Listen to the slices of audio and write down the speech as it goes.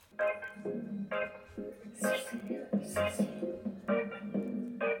Teaching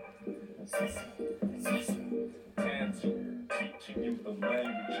you the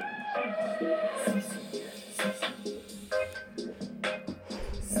language.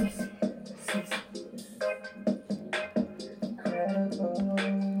 Incredible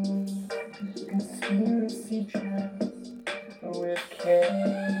conspiracy chats with Kay.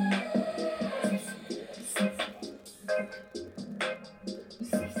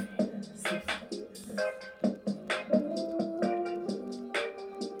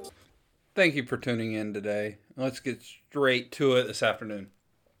 Thank you for tuning in today. Let's get straight to it this afternoon.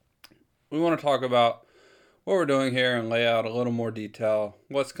 We want to talk about what we're doing here and lay out a little more detail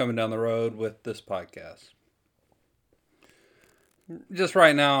what's coming down the road with this podcast. Just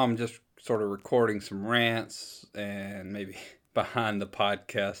right now, I'm just sort of recording some rants and maybe behind the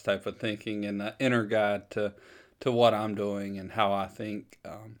podcast type of thinking and the inner guide to what I'm doing and how I think.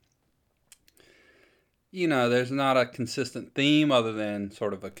 There's not a consistent theme other than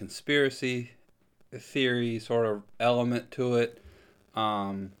sort of a conspiracy theory sort of element to it.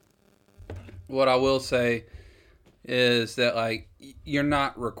 What I will say is that, you're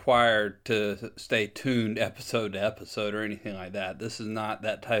not required to stay tuned episode to episode or anything like that. This is not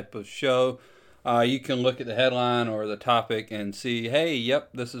that type of show. You can look at the headline or the topic and see, hey, yep,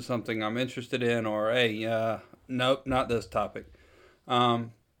 this is something I'm interested in, or hey, nope, not this topic.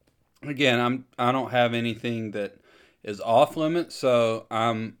 Again, I don't have anything that is off limits, so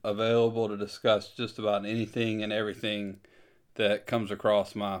I'm available to discuss just about anything and everything that comes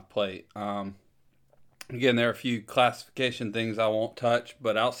across my plate. Again, there are a few classification things I won't touch,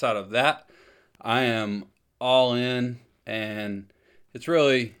 but outside of that, I am all in, and it's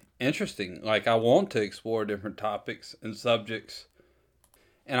really interesting. I want to explore different topics and subjects,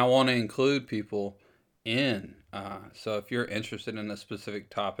 and I want to include people in. So if you're interested in a specific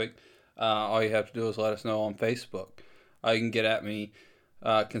topic, all you have to do is let us know on Facebook. You can get at me.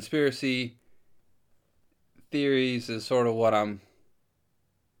 Conspiracy theories is sort of what I'm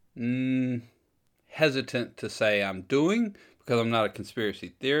hesitant to say I'm doing, because I'm not a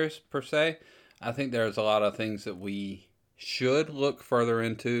conspiracy theorist per se. I think there's a lot of things that we should look further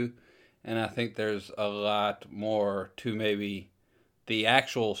into, and I think there's a lot more to maybe the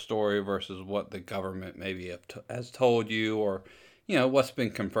actual story versus what the government maybe has told you, or what's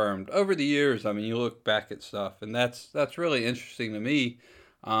been confirmed over the years. I mean, you look back at stuff, and that's really interesting to me.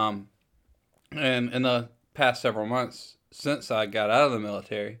 And in the past several months since I got out of the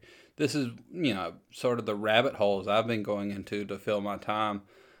military, this is sort of the rabbit holes I've been going into to fill my time.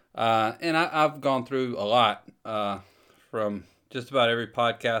 And I've gone through a lot, from just about every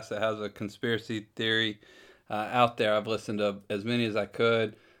podcast that has a conspiracy theory out there. I've listened to as many as I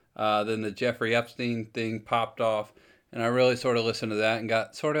could. Then the Jeffrey Epstein thing popped off, and I really sort of listened to that and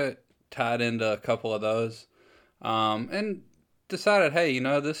got sort of tied into a couple of those, and decided, hey,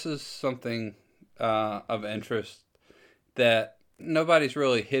 this is something of interest that nobody's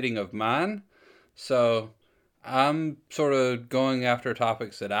really hitting of mine. So I'm sort of going after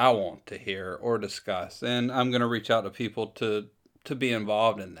topics that I want to hear or discuss, and I'm going to reach out to people to be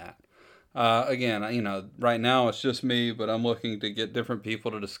involved in that. Again, right now it's just me, but I'm looking to get different people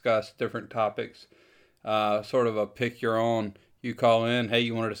to discuss different topics. Sort of a pick your own. You call in, hey,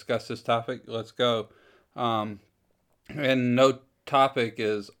 you want to discuss this topic? Let's go. And no topic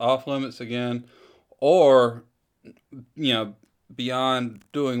is off limits again, or beyond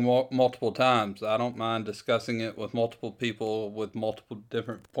doing multiple times. I don't mind discussing it with multiple people with multiple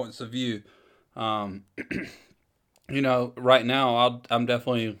different points of view. Right now I'm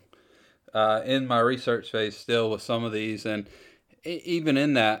definitely in my research phase still with some of these, and even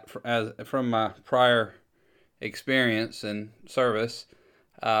in that, from my prior experience and service,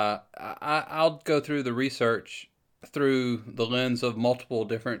 I'll go through the research through the lens of multiple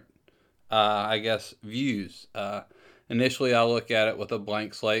different, views. Initially, I'll look at it with a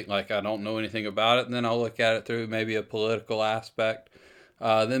blank slate, like I don't know anything about it, and then I'll look at it through maybe a political aspect,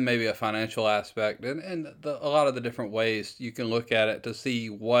 then maybe a financial aspect, and a lot of the different ways you can look at it to see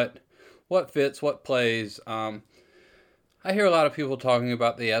what fits, what plays. I hear a lot of people talking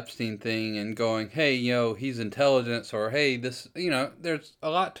about the Epstein thing and going, hey, he's intelligence, or hey, this, there's a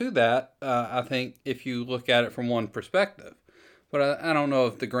lot to that, I think, if you look at it from one perspective. But I don't know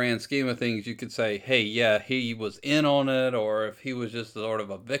if the grand scheme of things you could say, hey, yeah, he was in on it, or if he was just sort of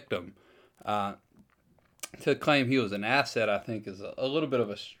a victim. To claim he was an asset, I think, is a little bit of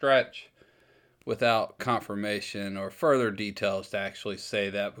a stretch without confirmation or further details to actually say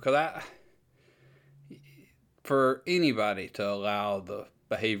that. Because for anybody to allow the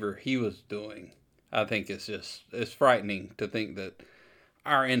behavior he was doing, I think it's frightening to think that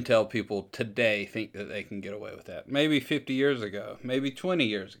our intel people today think that they can get away with that. Maybe 50 years ago, maybe 20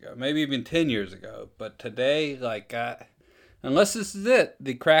 years ago, maybe even 10 years ago. But today, unless this is it,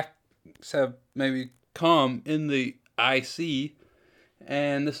 the cracks have maybe come in the IC,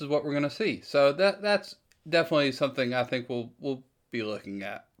 and this is what we're going to see. So that's definitely something I think we'll be looking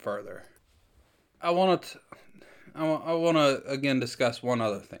at further. I want to again discuss one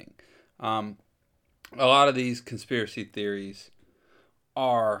other thing. A lot of these conspiracy theories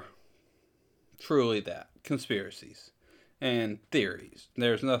are truly that, conspiracies and theories.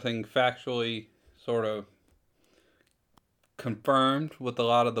 There's nothing factually sort of confirmed with a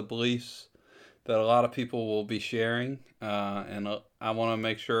lot of the beliefs that a lot of people will be sharing. And I want to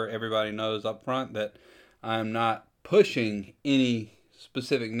make sure everybody knows up front that I'm not pushing any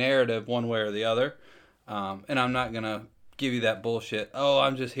specific narrative one way or the other. And I'm not going to give you that bullshit, oh,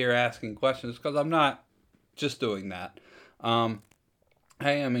 I'm just here asking questions, because I'm not just doing that.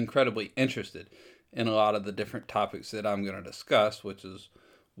 I am incredibly interested in a lot of the different topics that I'm going to discuss, which is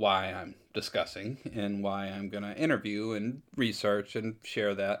why I'm discussing and why I'm going to interview and research and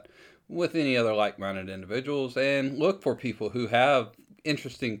share that with any other like-minded individuals, and look for people who have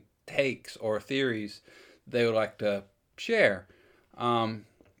interesting takes or theories they would like to share. I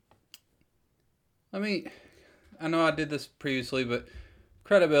know I did this previously, but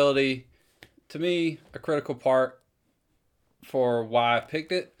credibility, to me, a critical part for why I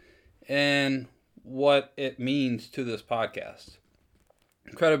picked it and what it means to this podcast.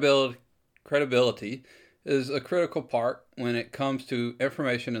 Credibility is a critical part when it comes to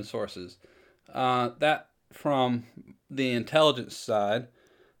information and sources. That from the intelligence side,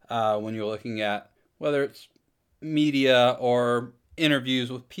 when you're looking at whether it's media or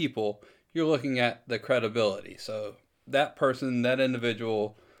interviews with people, you're looking at the credibility. So that person, that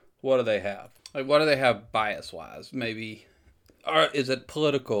individual, what do they have? Like, what do they have bias-wise? Maybe, or is it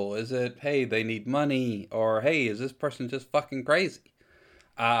political? Is it, hey, they need money? Or, hey, is this person just fucking crazy?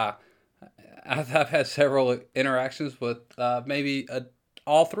 I've had several interactions with maybe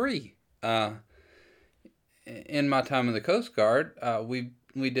all three. In my time in the Coast Guard,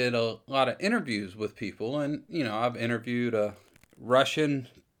 we did a lot of interviews with people, and I've interviewed a Russian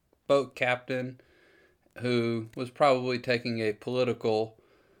boat captain who was probably taking a political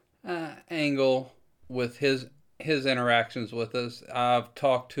angle with his interactions with us. I've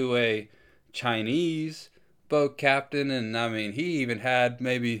talked to a Chinese boat captain, and he even had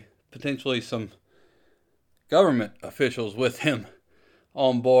maybe potentially some government officials with him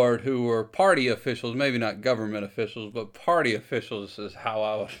on board who were party officials, maybe not government officials, but party officials is how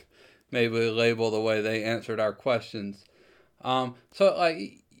I would maybe label the way they answered our questions. So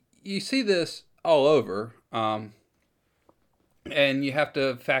you see this all over, and you have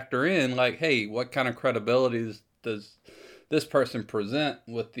to factor in, hey, what kind of credibility does this person present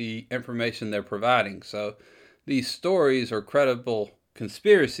with the information they're providing? So these stories are credible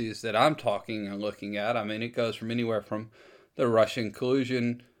conspiracies that I'm talking and looking at. It goes from anywhere from the Russian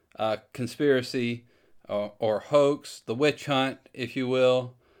collusion conspiracy or hoax, the witch hunt, if you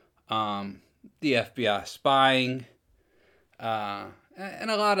will, the FBI spying,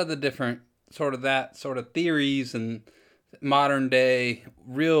 and a lot of the different sort of theories and modern day,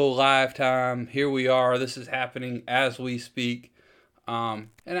 real lifetime, here we are, this is happening as we speak. And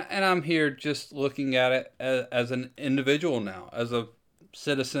I'm here just looking at it as an individual now, as a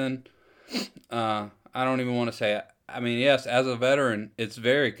citizen. I don't even want to say it. Yes, as a veteran, it's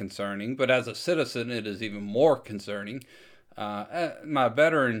very concerning, but as a citizen, it is even more concerning. My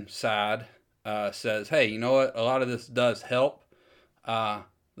veteran side says, hey, you know what? A lot of this does help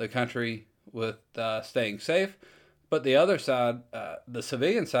the country with staying safe. But the other side, the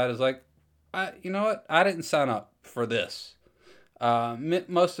civilian side, is like, you know what? I didn't sign up for this.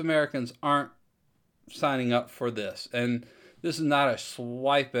 Most Americans aren't signing up for this. And this is not a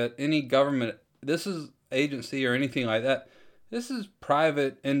swipe at any government. This is agency or anything like that. This is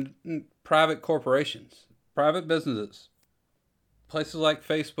private corporations, private businesses. Places like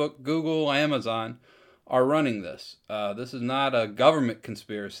Facebook, Google, Amazon are running this. This is not a government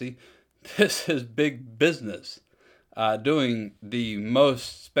conspiracy. This is big business doing the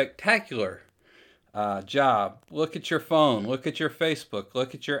most spectacular job. Look at your phone. Look at your Facebook.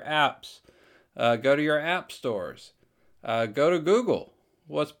 Look at your apps. Go to your app stores. Go to Google.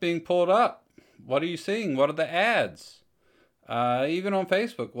 What's being pulled up? What are you seeing? What are the ads? Even on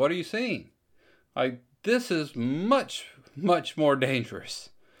Facebook, what are you seeing? This is much, much more dangerous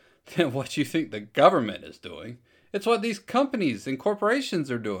than what you think the government is doing. It's what these companies and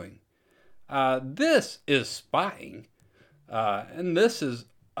corporations are doing. This is spying. And this is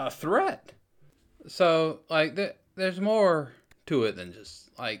a threat. So, there's more to it than just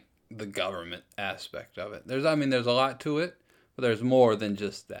like the government aspect of it. There's a lot to it, but there's more than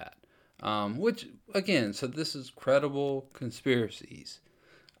just that. Which again, so this is credible conspiracies.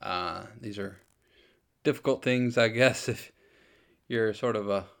 These are difficult things, I guess, if you're sort of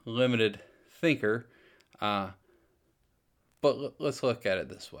a limited thinker. But let's look at it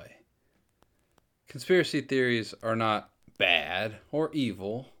this way. Conspiracy theories are not bad or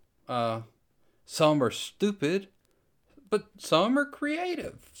evil. Some are stupid, but some are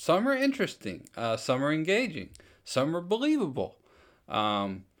creative. Some are interesting. Some are engaging. Some are believable.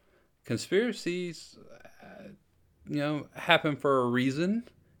 Conspiracies, happen for a reason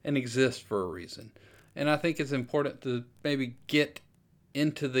and exist for a reason. And I think it's important to maybe get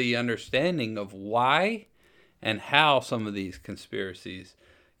into the understanding of why and how some of these conspiracies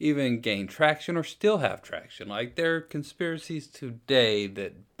even gain traction or still have traction. Like, there are conspiracies today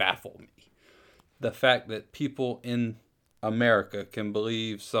that baffle me. The fact that people in America can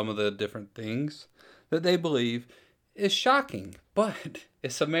believe some of the different things that they believe is shocking, but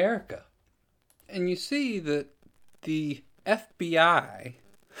it's America. And you see that the FBI,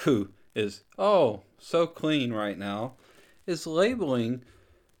 who is, so clean right now, is labeling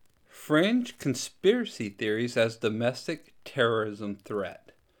fringe conspiracy theories as domestic terrorism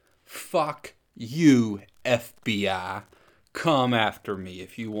threat. Fuck you, FBI. Come after me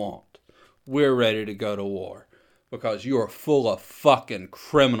if you want. We're ready to go to war because you are full of fucking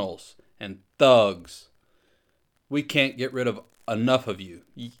criminals and thugs. We can't get rid of enough of you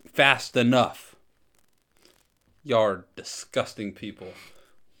fast enough. Y'all are disgusting people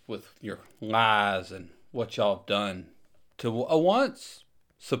with your lies and what y'all done to a once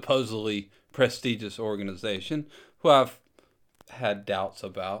supposedly prestigious organization who I've had doubts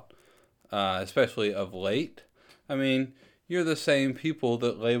about, especially of late. I mean, you're the same people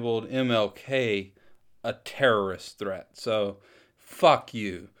that labeled MLK a terrorist threat. So, fuck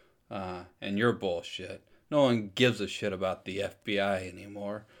you and your bullshit. No one gives a shit about the FBI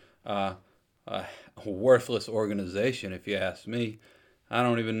anymore. A worthless organization, if you ask me. I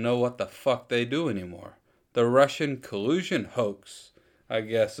don't even know what the fuck they do anymore. The Russian collusion hoax, I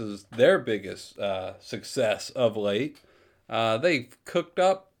guess, is their biggest success of late. They cooked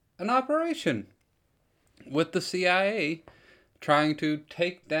up an operation with the CIA trying to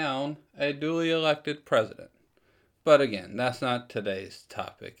take down a duly elected president. But again, that's not today's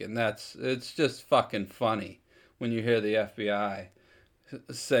topic, and it's just fucking funny when you hear the FBI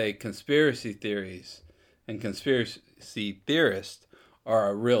say conspiracy theories and conspiracy theorists are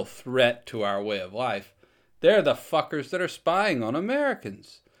a real threat to our way of life. They're the fuckers that are spying on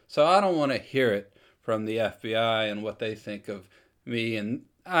Americans. So I don't want to hear it from the FBI and what they think of me, and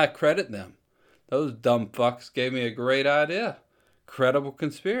I credit them. Those dumb fucks gave me a great idea. Credible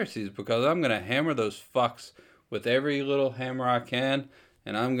conspiracies, because I'm going to hammer those fucks with every little hammer I can,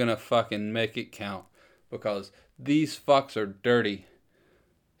 and I'm going to fucking make it count. Because these fucks are dirty.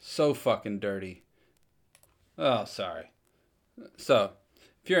 So fucking dirty. Oh, sorry. So,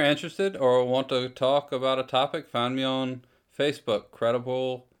 if you're interested or want to talk about a topic, find me on Facebook,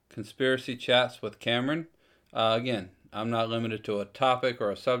 Credible Conspiracy Chats with Cameron. Again, I'm not limited to a topic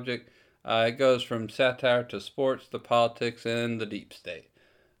or a subject. It goes from satire to sports to politics and the deep state.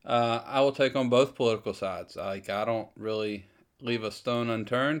 I will take on both political sides. I don't really leave a stone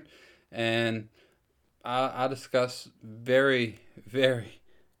unturned. And I discuss very, very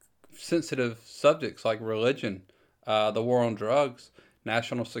sensitive subjects like religion, the war on drugs,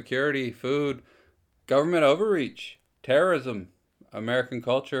 national security, food, government overreach, terrorism, American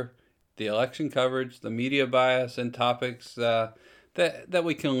culture, the election coverage, the media bias, and topics that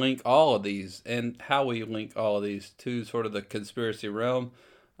we can link all of these, and how we link all of these to sort of the conspiracy realm.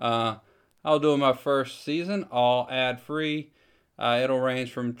 I'll do my first season, all ad-free. It'll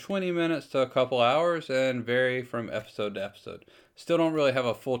range from 20 minutes to a couple hours and vary from episode to episode. Still don't really have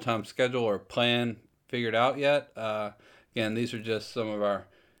a full-time schedule or plan figured out yet. Again, these are just some of our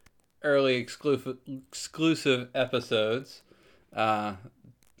early exclusive episodes.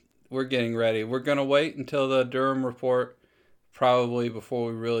 We're getting ready. We're going to wait until the Durham report, probably before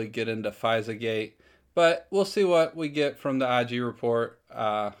we really get into FISA-gate. But we'll see what we get from the IG report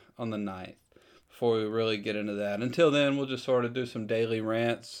on the 9th before we really get into that. Until then, we'll just sort of do some daily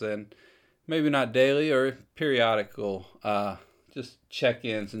rants, and maybe not daily or periodical, just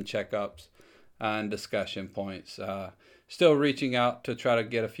check-ins and check-ups and discussion points. Still reaching out to try to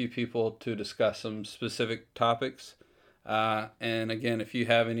get a few people to discuss some specific topics. And again, if you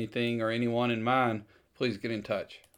have anything or anyone in mind, please get in touch.